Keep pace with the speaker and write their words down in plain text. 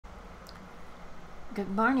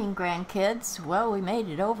Good morning, grandkids. Well, we made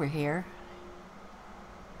it over here.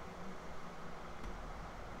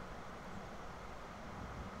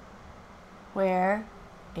 Where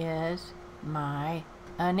is my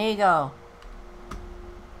Inigo?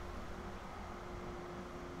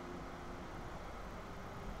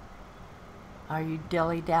 Are you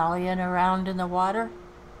dilly-dallying around in the water?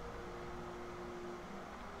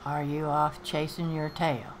 Are you off chasing your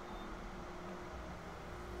tail?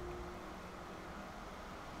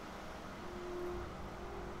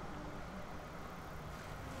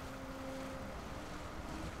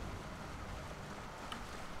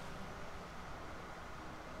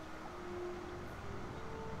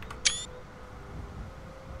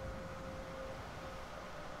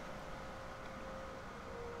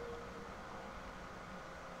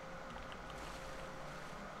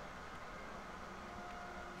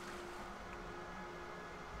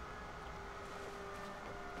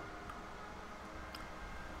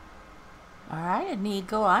 Alright,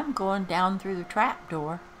 Inigo, I'm going down through the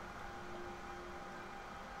trapdoor.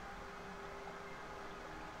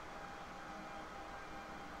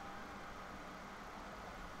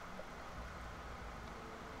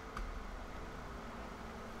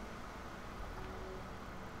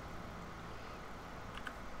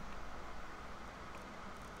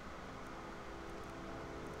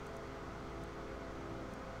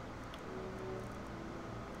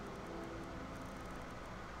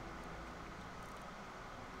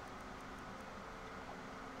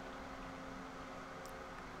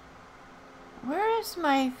 Where is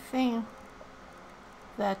my thing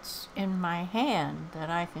that's in my hand that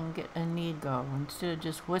I can get Inigo instead of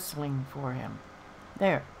just whistling for him?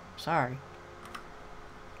 There, sorry.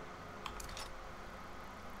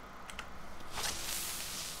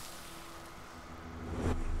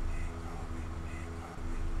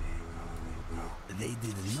 They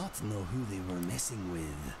did not know who they were messing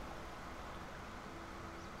with.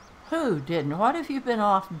 Who didn't? What have you been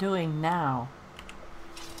off doing now?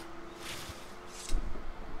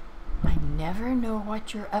 I never know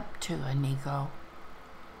what you're up to, Inigo.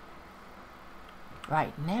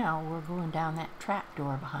 Right now, we're going down that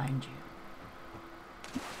trapdoor behind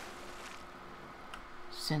you.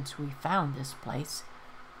 Since we found this place,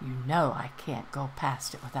 you know I can't go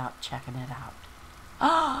past it without checking it out.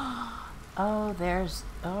 Oh, there's...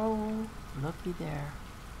 Oh, looky there.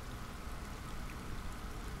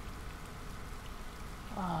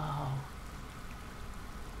 Oh.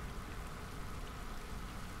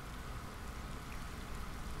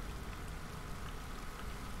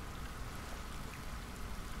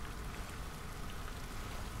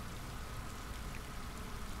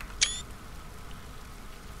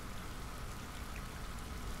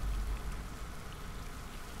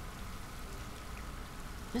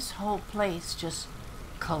 This whole place just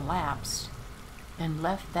collapsed and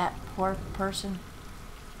left that poor person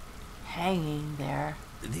hanging there.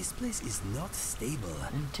 This place is not stable.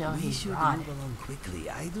 Until we he's should rotted. move along quickly.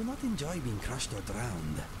 I do not enjoy being crushed or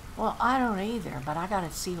drowned. Well, I don't either, but I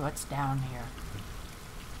gotta see what's down here.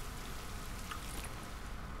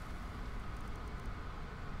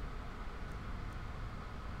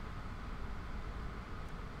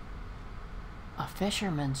 A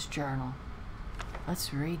fisherman's journal.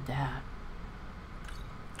 Let's read that.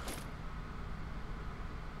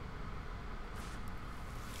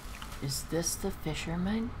 Is this the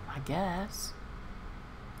fisherman? I guess.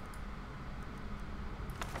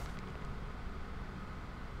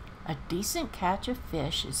 A decent catch of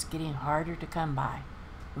fish is getting harder to come by.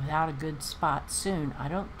 Without a good spot soon, I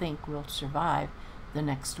don't think we'll survive the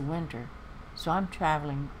next winter. So I'm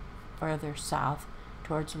traveling further south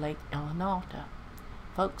towards Lake Illinalta.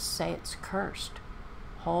 Folks say it's cursed.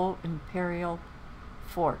 Whole imperial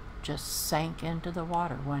fort just sank into the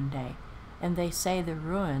water one day, and they say the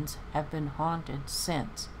ruins have been haunted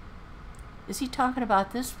since. Is he talking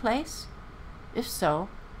about this place? If so,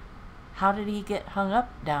 how did he get hung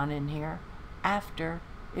up down in here after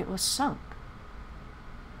it was sunk?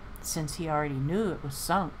 Since he already knew it was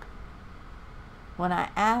sunk. When I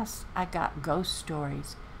asked, I got ghost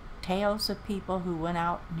stories, tales of people who went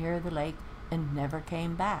out near the lake and never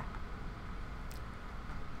came back.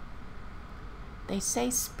 They say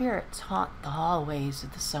spirits haunt the hallways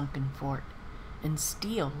of the sunken fort and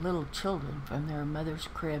steal little children from their mother's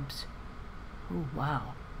cribs. Oh,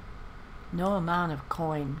 wow. No amount of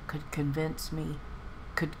coin could convince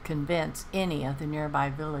any of the nearby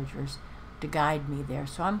villagers to guide me there,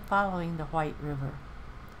 so I'm following the White River.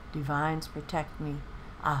 Divines protect me.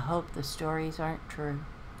 I hope the stories aren't true.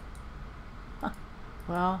 Huh.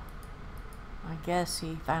 Well, I guess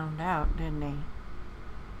he found out, didn't he?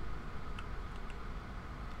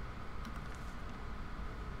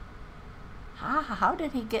 How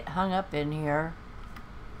did he get hung up in here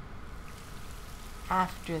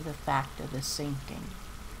after the fact of the sinking?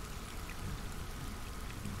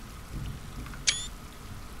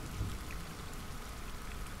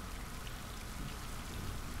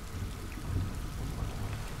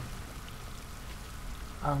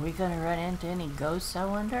 Are we gonna run into any ghosts, I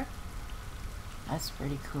wonder? That's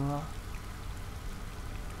pretty cool.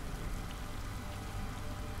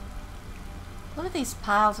 Look at these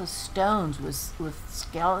piles of stones with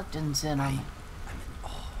skeletons in them. I'm in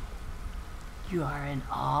awe. You are in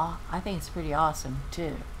awe? I think it's pretty awesome,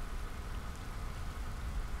 too.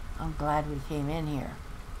 I'm glad we came in here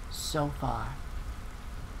so far.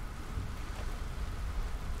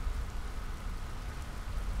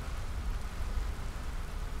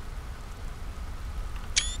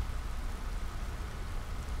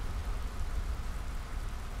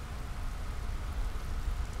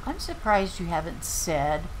 I'm surprised you haven't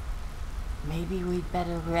said maybe we'd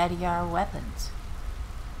better ready our weapons.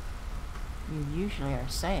 You usually are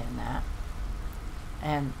saying that.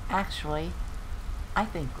 And actually, I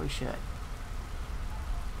think we should.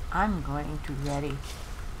 I'm going to ready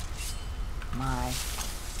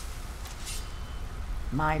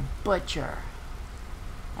my butcher.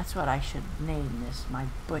 That's what I should name this, my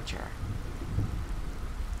butcher.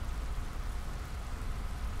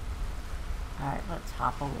 Alright, let's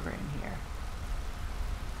hop over in here.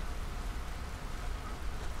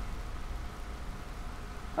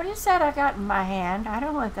 What is that I got in my hand? I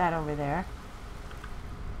don't want that over there.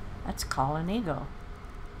 Let's call Inigo.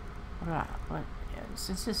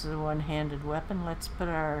 Since this is a one-handed weapon, let's put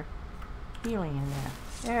our healing in there.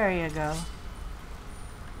 There you go.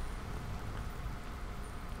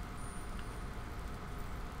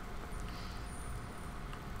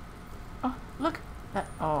 Oh, look.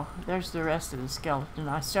 Oh, there's the rest of the skeleton.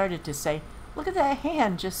 I started to say, look at that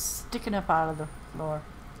hand just sticking up out of the floor.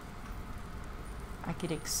 I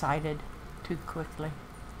get excited too quickly.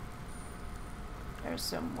 There's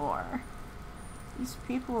some more. These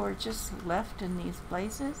people were just left in these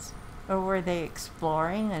places? Or were they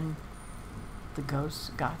exploring and the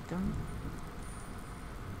ghosts got them?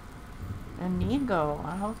 Inigo,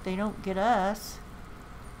 I hope they don't get us.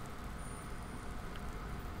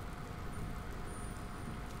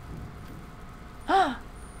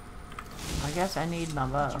 I guess I need my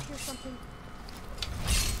bow.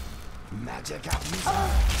 Magic up.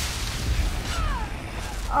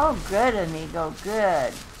 Oh, good, Inigo,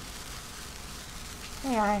 good.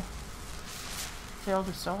 Hey, I filled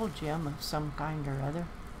a soul gem of some kind or other.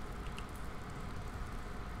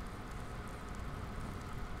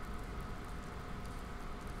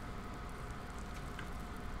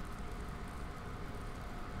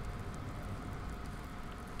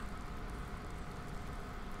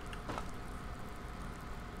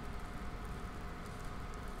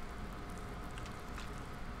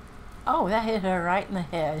 Oh, that hit her right in the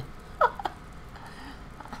head.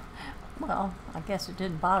 Well, I guess it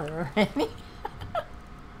didn't bother her any.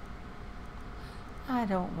 I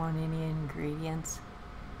don't want any ingredients.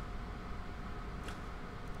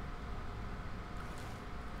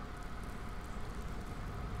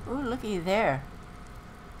 Ooh, looky there.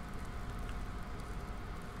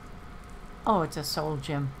 Oh, it's a soul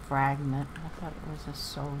gem fragment. I thought it was a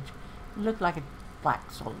soul gem. It looked like a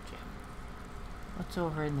black soul gem. What's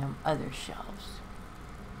over in them other shelves?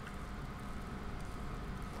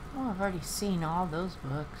 Oh, I've already seen all those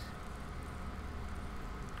books.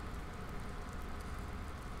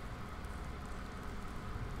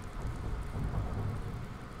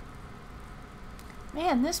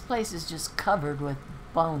 Man, this place is just covered with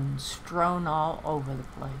bones strewn all over the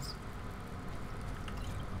place.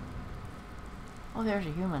 Oh, there's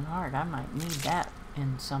a human heart. I might need that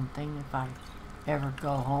in something if I ever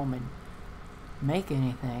go home and make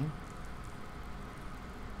anything.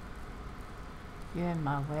 You're in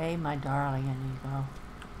my way, my darling Inigo.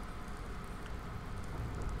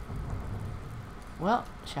 Well,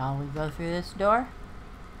 shall we go through this door?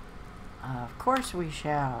 Of course we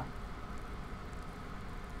shall.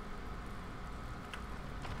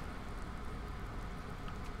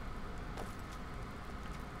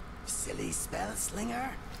 Silly spell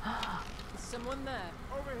slinger. Is someone there?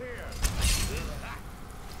 Over here.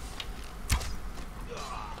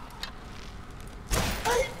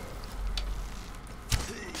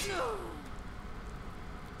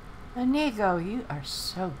 Inigo, you are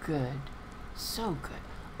so good. So good.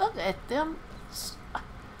 Look at them.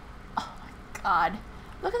 Oh my God.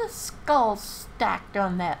 Look at the skulls stacked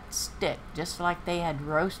on that stick, just like they had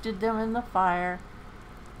roasted them in the fire.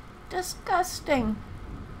 Disgusting.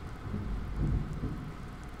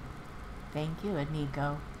 Thank you,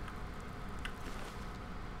 Inigo.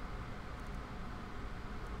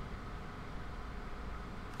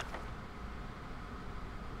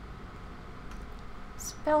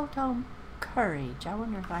 Spelltome Courage. I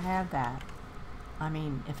wonder if I have that. I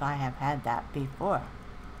mean, if I have had that before.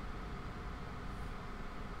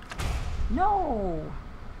 No!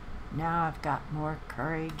 Now I've got more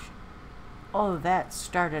courage. Oh, that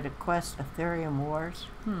started a quest, Ethereum Wars.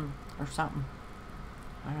 Or something.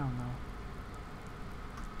 I don't know.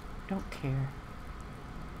 Don't care.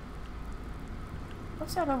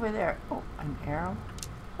 What's that over there? Oh, an arrow.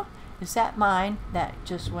 Huh. Is that mine? That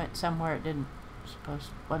just went somewhere it didn't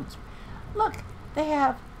once. Look, they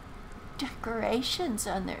have decorations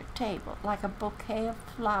on their table, like a bouquet of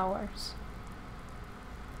flowers.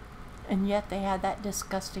 And yet they had that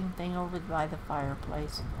disgusting thing over by the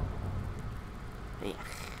fireplace. Ugh.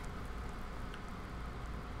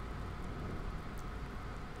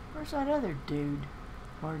 Where's that other dude?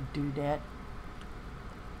 Or dudette?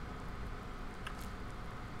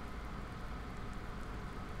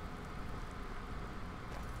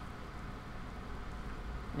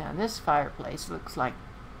 Now this fireplace looks like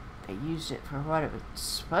they used it for what it was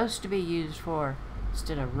supposed to be used for,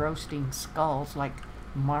 instead of roasting skulls like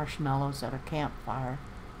marshmallows at a campfire.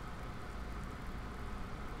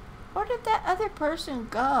 Where did that other person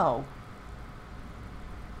go?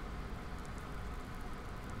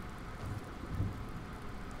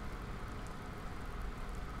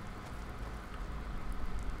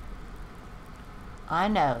 I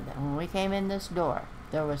know that when we came in this door,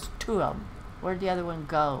 there was two of them. Where'd the other one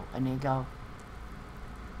go, Inigo?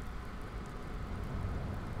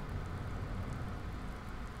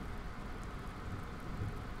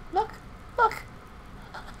 Look, look.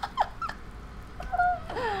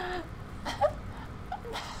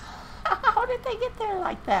 How did they get there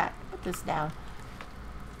like that? Put this down.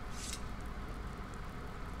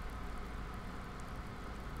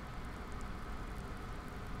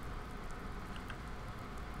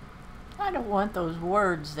 I don't want those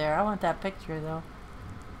words there. I want that picture though.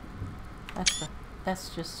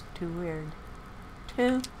 That's just too weird.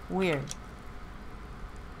 Too weird.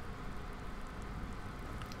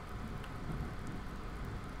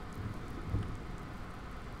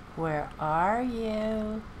 Where are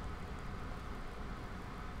you?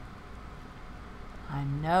 I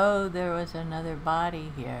know there was another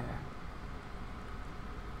body here.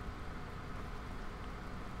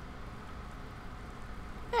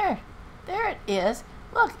 There it is.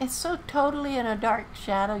 Look, it's so totally in a dark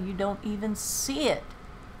shadow you don't even see it.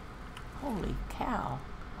 Holy cow.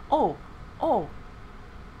 Oh,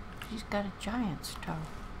 she's got a giant's toe.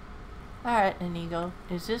 Alright, Inigo,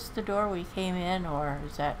 is this the door we came in, or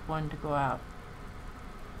is that one to go out?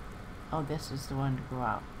 Oh, this is the one to go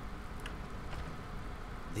out.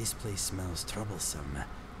 This place smells troublesome.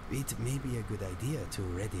 It may be a good idea to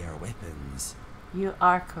ready our weapons. You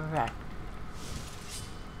are correct.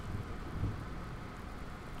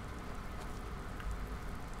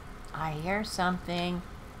 I hear something.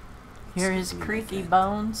 Hear his creaky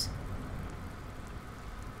bones.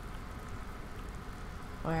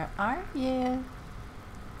 Where are you?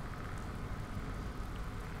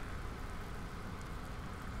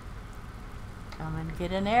 Come and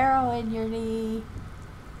get an arrow in your knee.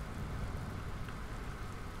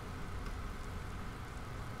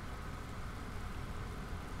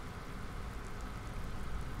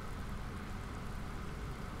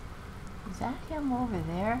 Is that him over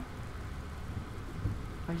there?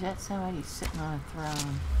 Or is that somebody sitting on a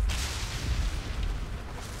throne?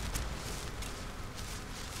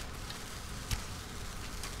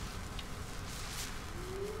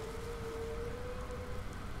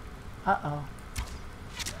 Uh-oh.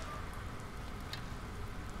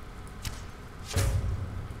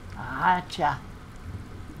 Gotcha.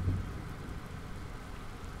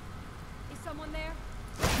 Is someone there?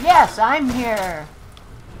 Yes, I'm here.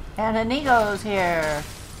 And Inigo's here.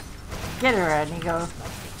 Get her, Inigo.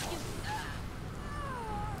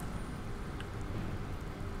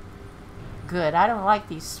 Good. I don't like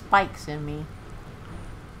these spikes in me.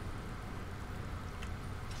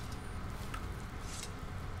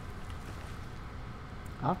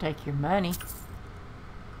 I'll take your money.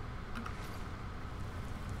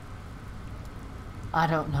 I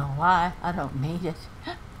don't know why. I don't need it.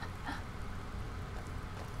 I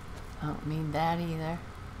don't need that either.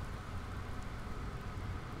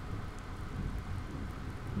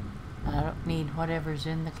 I don't need whatever's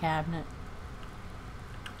in the cabinet.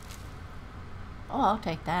 Oh, I'll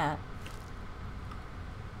take that.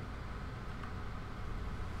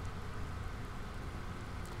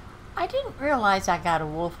 I didn't realize I got a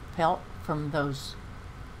wolf pelt from those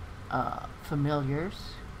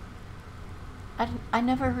familiars. I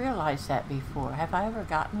never realized that before. Have I ever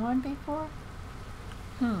gotten one before?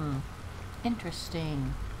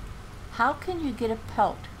 Interesting. How can you get a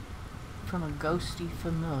pelt from a ghosty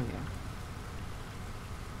familiar?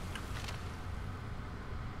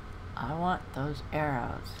 I want those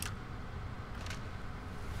arrows.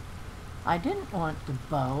 I didn't want the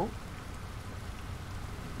bow.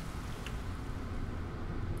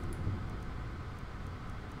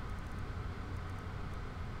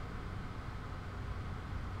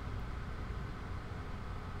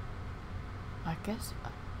 I guess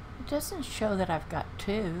it doesn't show that I've got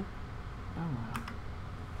two. Oh well.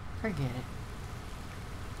 Forget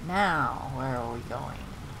it. Now, where are we going?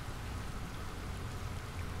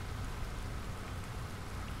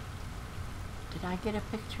 Did I get a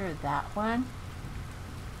picture of that one?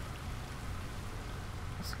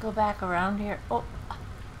 Let's go back around here. Oh,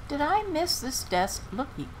 did I miss this desk? Look,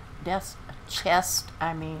 chest,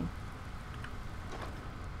 I mean.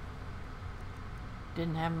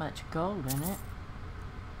 Didn't have much gold in it.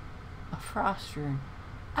 A frost rune.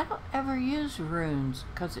 I don't ever use runes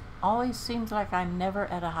because it always seems like I'm never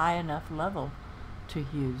at a high enough level to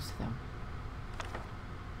use them.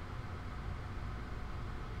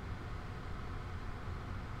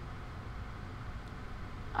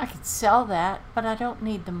 I could sell that, but I don't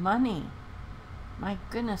need the money. My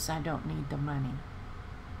goodness, I don't need the money.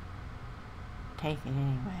 Take it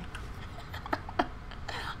anyway.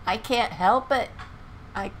 I can't help it.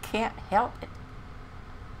 I can't help it.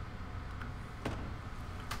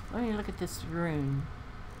 Let me look at this rune.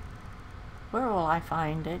 Where will I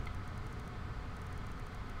find it?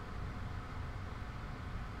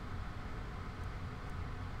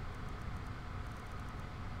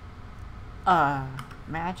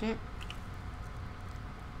 Magic?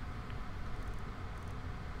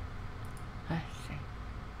 Let's see.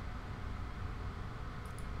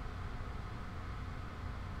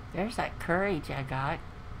 There's that courage I got.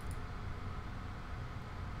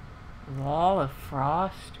 Wall of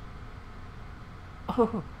frost.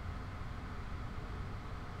 Oh.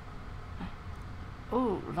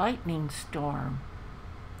 Oh, lightning storm.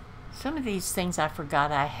 Some of these things I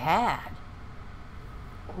forgot I had.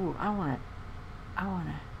 Oh, I wanna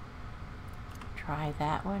try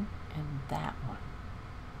that one and that one.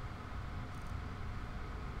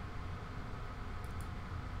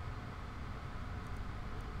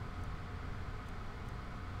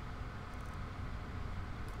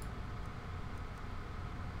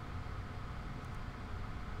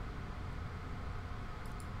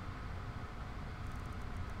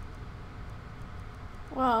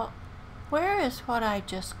 Well, where is what I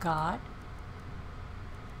just got?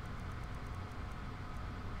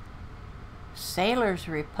 Sailor's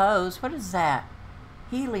Repose. What is that?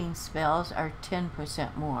 Healing spells are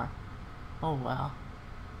 10% more. Oh well.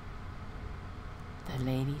 The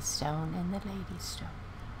Lady Stone and the Lady Stone.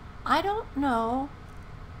 I don't know.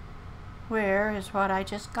 Where is what I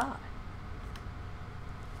just got?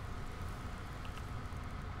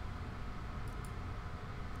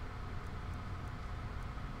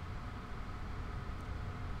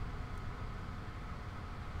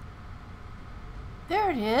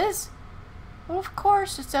 There it is. Well, of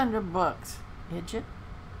course it's under books, Bijin.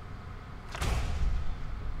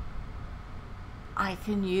 I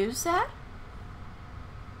can use that?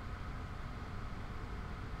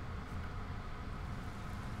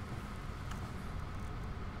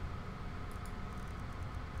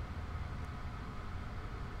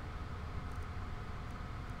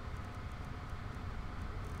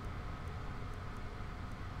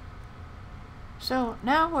 So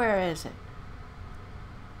now where is it?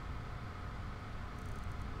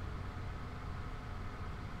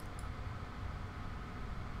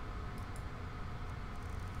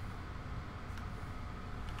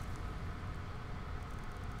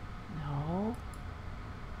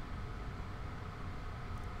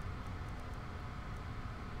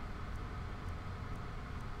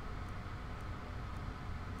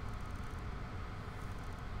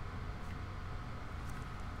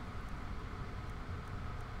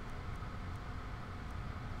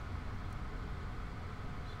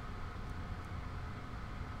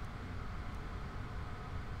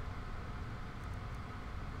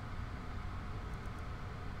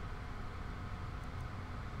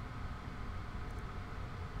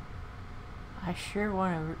 I sure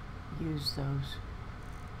want to use those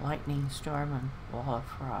lightning storm and wall of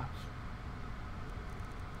frost.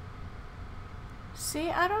 See,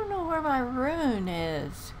 I don't know where my rune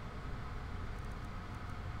is.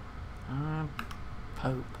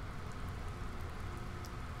 Pope.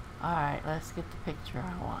 Alright, let's get the picture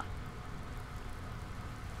I want.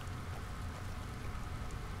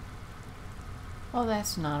 Well,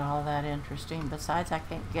 that's not all that interesting. Besides, I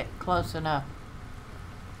can't get close enough.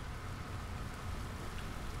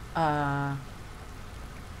 I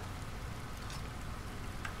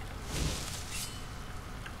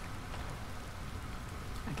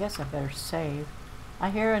guess I better save. I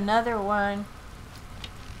hear another one.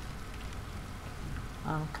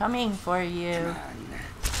 I'm coming for you.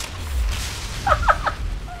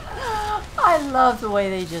 I love the way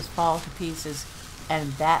they just fall to pieces,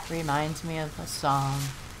 and that reminds me of a song.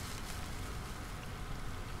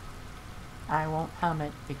 I won't hum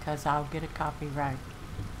it because I'll get a copyright.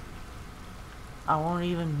 I won't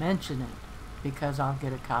even mention it because I'll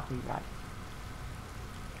get a copyright.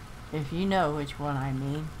 If you know which one I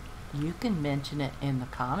mean, you can mention it in the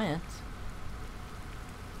comments.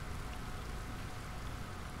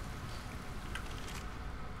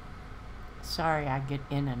 Sorry, I get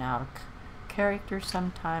in and out of character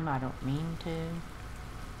sometime. I don't mean to.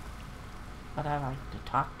 But I like to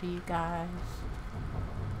talk to you guys.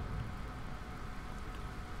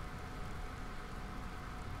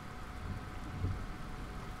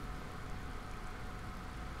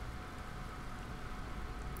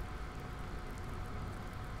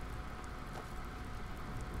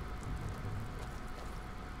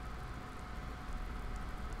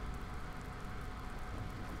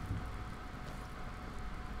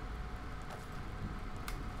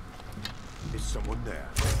 Is someone there?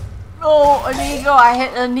 Oh, Inigo! I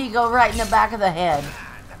hit Inigo right in the back of the head.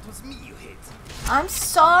 Ah, that was me you hit. I'm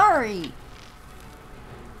sorry.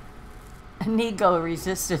 Inigo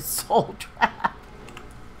resisted soul trap.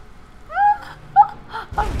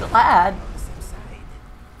 I'm glad. Same side.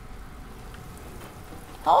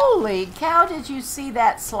 Holy cow, did you see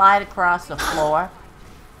that slide across the floor?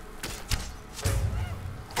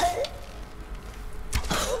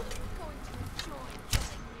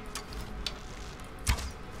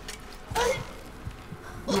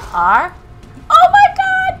 You are? Oh my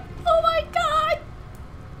god! Oh my god!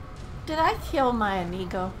 Did I kill my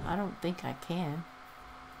Inigo? I don't think I can.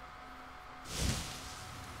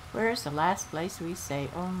 Where's the last place we say,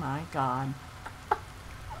 oh my god?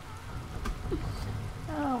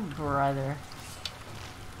 Oh, brother.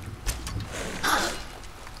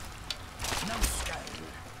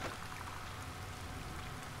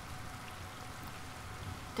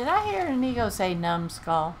 Did I hear Inigo say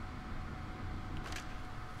numbskull?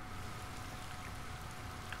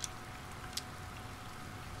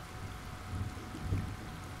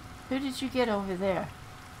 Who did you get over there?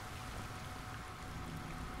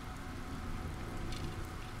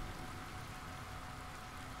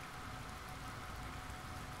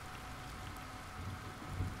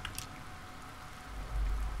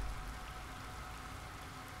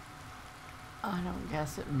 I don't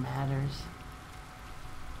guess it matters.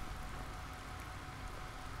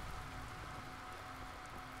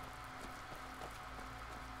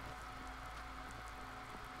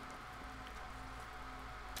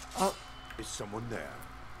 Oh. Is someone there?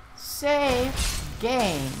 Save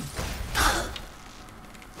game.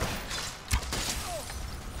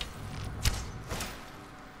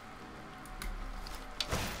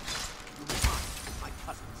 My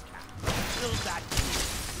cousin's cat. Kill that.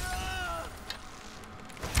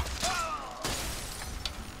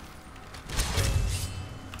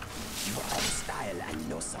 You have style and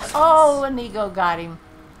no substance. Oh, Inigo got him.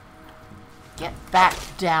 Get back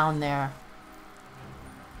down there.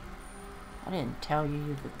 I didn't tell you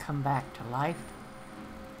you could come back to life.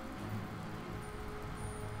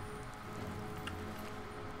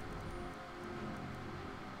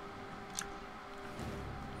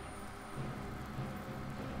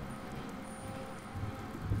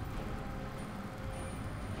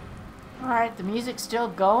 Alright, the music's still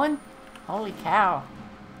going? Holy cow.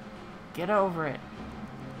 Get over it.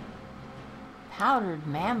 Powdered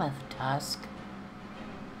mammoth tusk.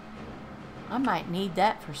 I might need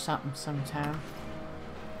that for something sometime.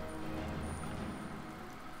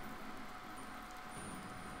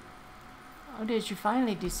 Oh, did you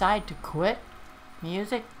finally decide to quit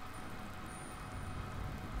music?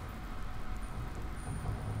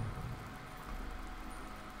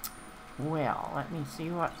 Well, let me see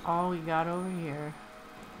what all we got over here.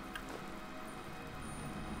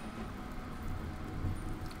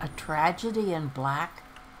 A tragedy in black.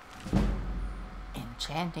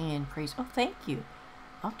 Enchanting increase. Oh, thank you.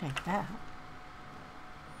 I'll take that.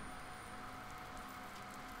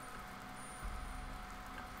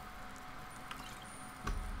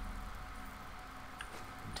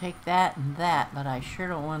 Take that and that, but I sure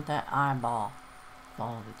don't want that eyeball.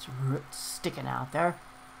 All of its roots sticking out there.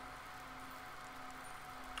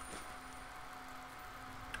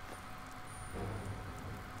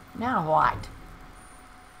 Now what?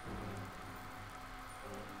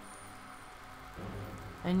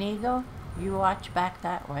 Inigo? You watch back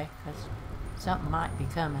that way, because something might be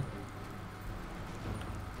coming.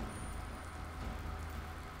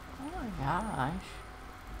 Oh my gosh.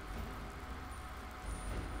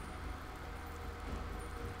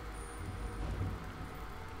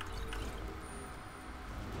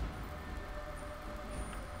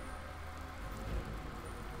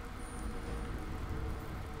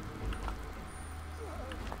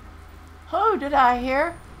 Who did I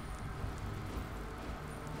hear?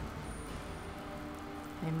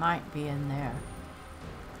 They might be in there.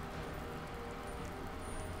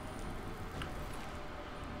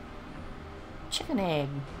 Chicken egg.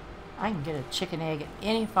 I can get a chicken egg at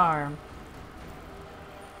any farm,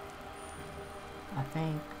 I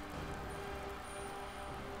think.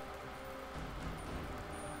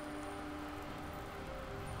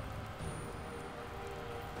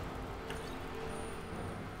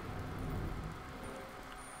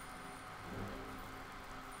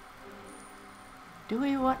 Do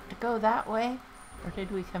we want to go that way? Or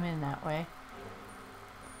did we come in that way?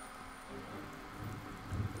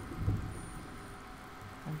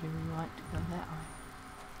 Or do we want to go that way?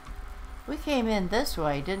 We came in this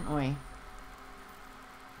way, didn't we?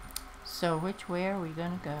 So which way are we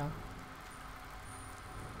going to go?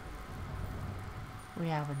 We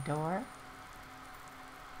have a door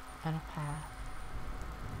and a path.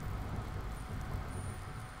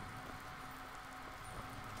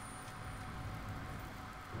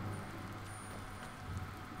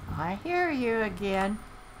 I hear you again.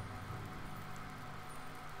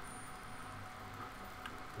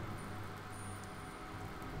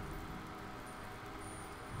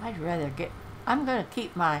 I'd rather get... I'm going to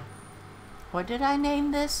keep my... What did I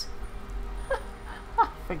name this? I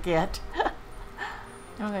forget.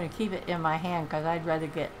 I'm going to keep it in my hand because I'd rather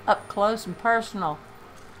get up close and personal.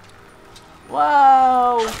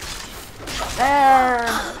 Whoa! There!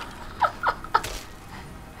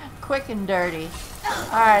 Quick and dirty.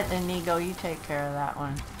 Alright, Inigo, you take care of that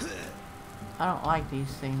one. I don't like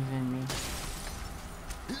these things in me.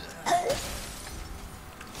 Hey,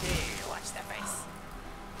 watch the face.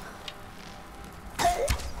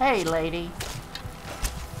 Hey, lady.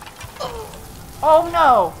 Oh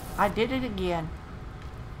no! I did it again.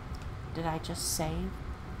 Did I just save?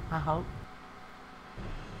 I hope.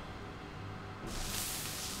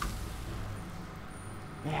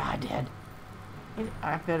 Yeah, I did.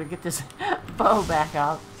 I better get this bow back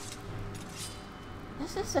out.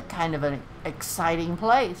 This is a kind of an exciting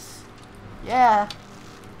place. Yeah.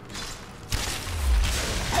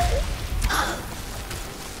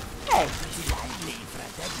 Hey.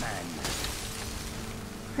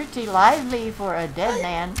 Pretty lively for a dead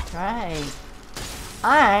man. Right.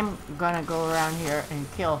 I'm gonna go around here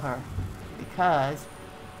and kill her. Because...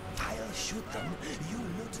 I'll shoot them. You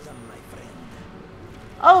loot them, my friend.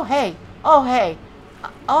 Oh, hey. Oh, hey.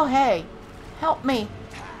 Oh, hey. Help me.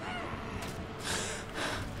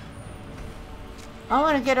 I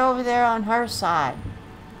want to get over there on her side.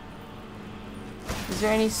 Is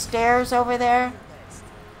there any stairs over there?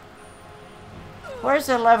 Where's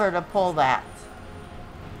the lever to pull that?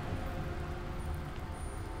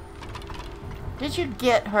 Did you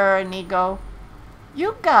get her, Inigo?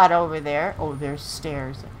 You got over there. Oh, there's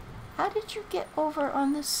stairs. How did you get over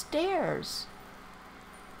on the stairs?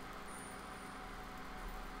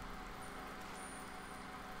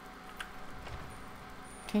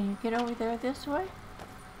 Can you get over there this way?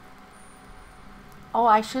 Oh,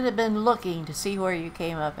 I should have been looking to see where you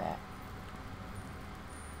came up at.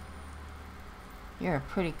 You're a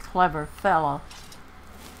pretty clever fellow.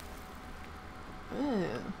 Ooh.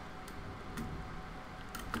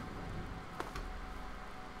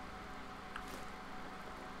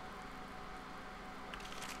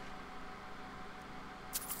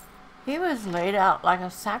 He was laid out like a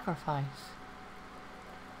sacrifice.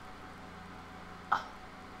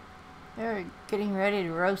 They're getting ready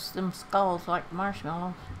to roast them skulls like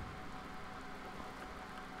marshmallows.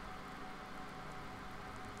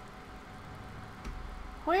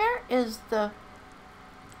 Where is the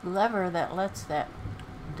lever that lets that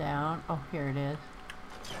down? Oh, here it is.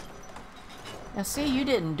 Now see, you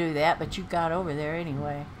didn't do that, but you got over there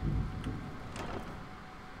anyway.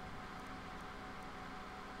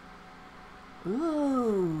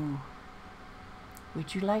 Ooh.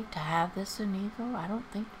 Would you like to have this, Inigo? I don't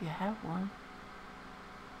think you have one.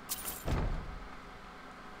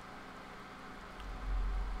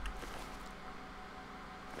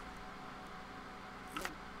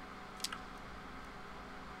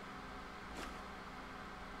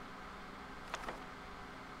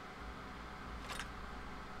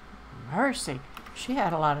 Mercy. She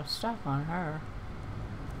had a lot of stuff on her.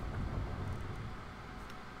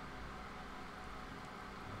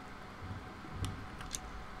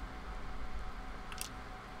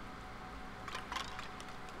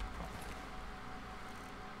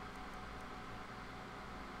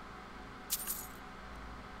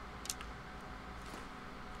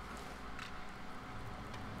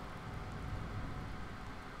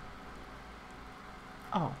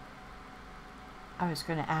 Oh. I was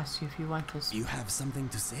going to ask you if you want this You have something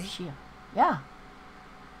to say? shield. Yeah.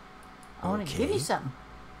 I want to give you Okay. something.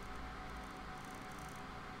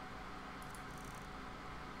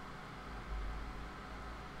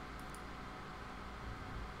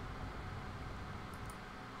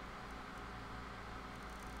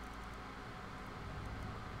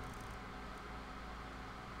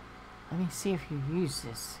 Let me see if you use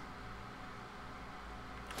this.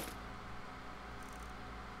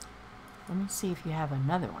 Let me see if you have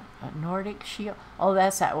another one. A Nordic shield. Oh,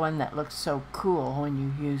 that's that one that looks so cool when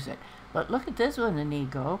you use it. But look at this one,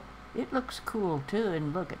 Inigo. It looks cool too,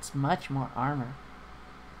 and look, it's much more armor.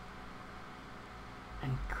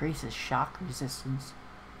 Increases shock resistance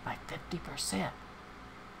by 50%.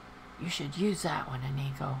 You should use that one,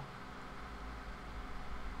 Inigo.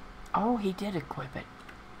 Oh, he did equip it.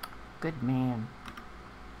 Good man.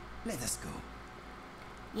 Let us go.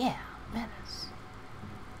 Yeah, let us.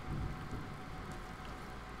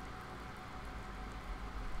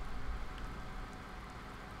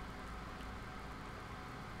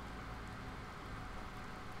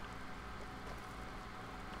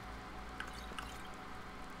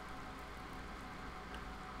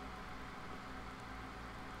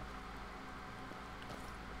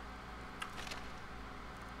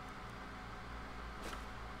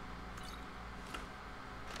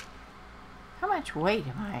 How much weight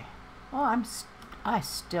am I? Oh, I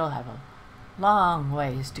still have a long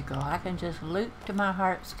ways to go. I can just loot to my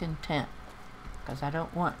heart's content, because I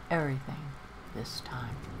don't want everything this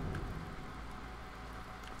time.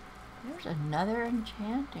 There's another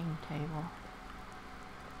enchanting table.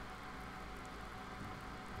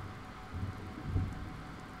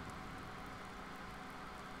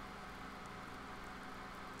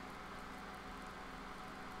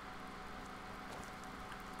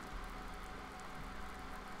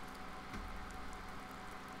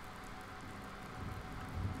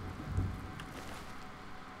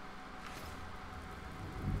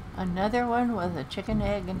 Another one with a chicken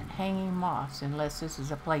egg and hanging moss, unless this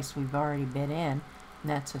is a place we've already been in, and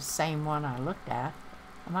that's the same one I looked at.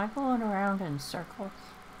 Am I going around in circles?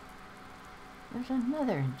 There's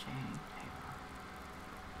another enchanting table.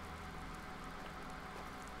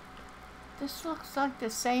 This looks like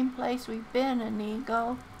the same place we've been,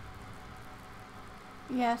 Inigo.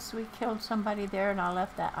 Yes, we killed somebody there and I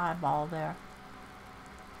left that eyeball there.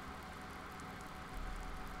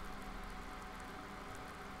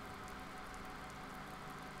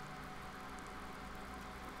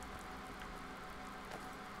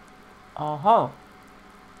 Oh ho!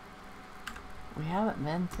 We haven't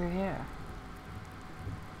been through here.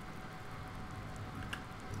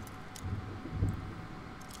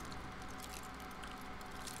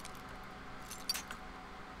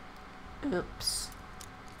 Oops.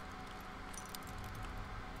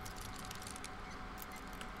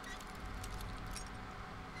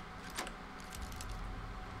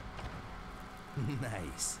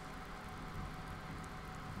 Nice.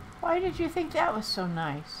 Why did you think that was so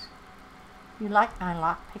nice? You like my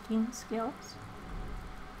lock-picking skills?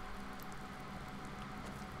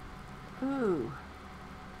 Ooh.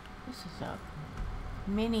 This is a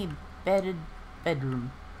mini bedded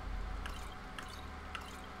bedroom.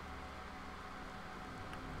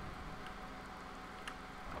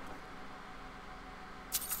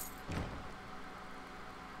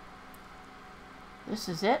 This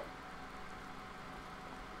is it?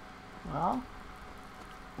 Well,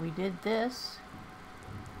 we did this.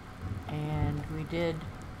 And we did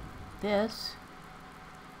this,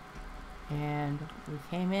 and we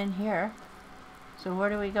came in here. So where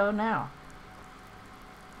do we go now?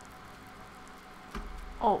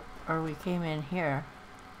 Oh, or we came in here.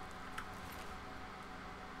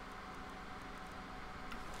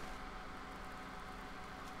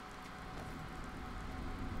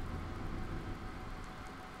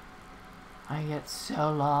 I get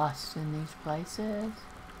so lost in these places.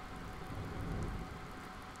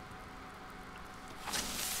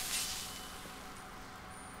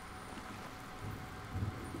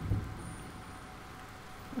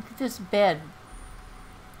 This bed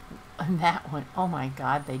and that one, oh my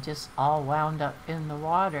god, they just all wound up in the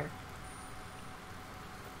water.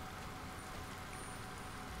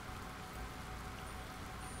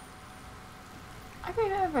 I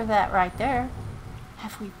remember that right there.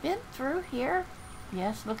 Have we been through here?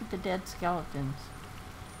 Yes, look at the dead skeletons.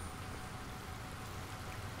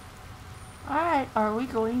 Alright, are we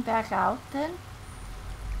going back out then?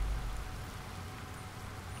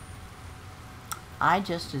 I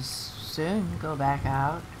just as soon go back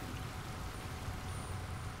out,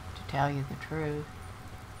 to tell you the truth.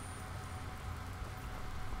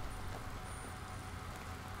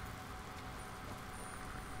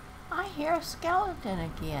 hear a skeleton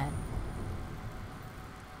again.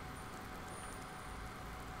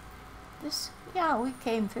 Yeah, we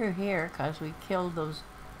came through here because we killed those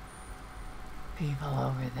people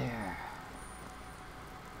over there.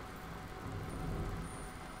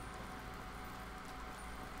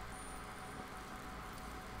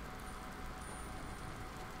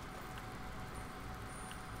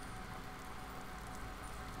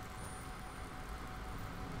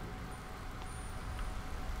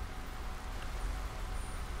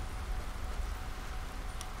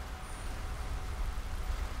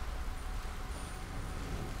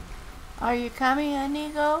 Are you coming,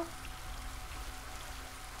 Inigo?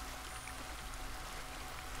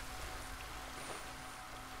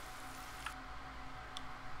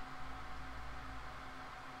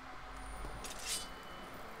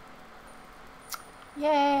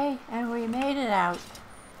 Yay, and we made it out.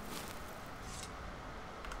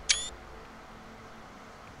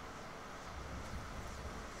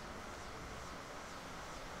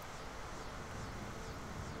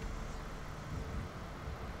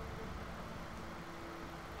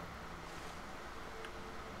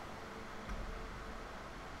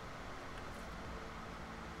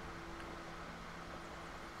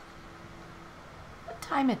 What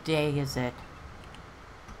time of day is it?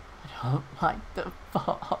 I don't like the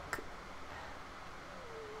fog.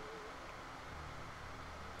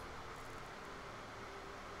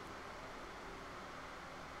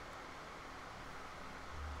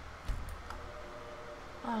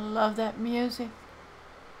 I love that music.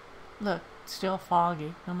 Look, it's still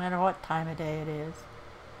foggy, no matter what time of day it is.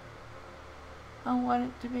 I want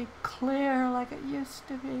it to be clear like it used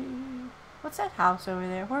to be. What's that house over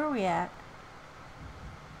there? Where are we at?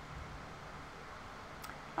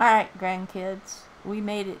 Alright, grandkids. We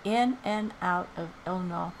made it in and out of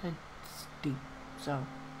Illinalta Steep. So,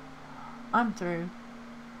 I'm through.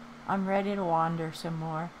 I'm ready to wander some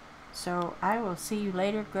more. So, I will see you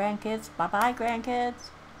later, grandkids. Bye-bye, grandkids.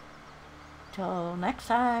 Till next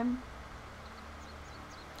time.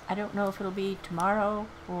 I don't know if it'll be tomorrow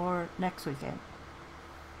or next weekend.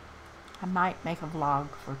 I might make a vlog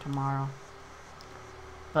for tomorrow.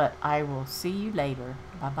 But I will see you later.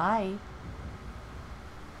 Bye-bye.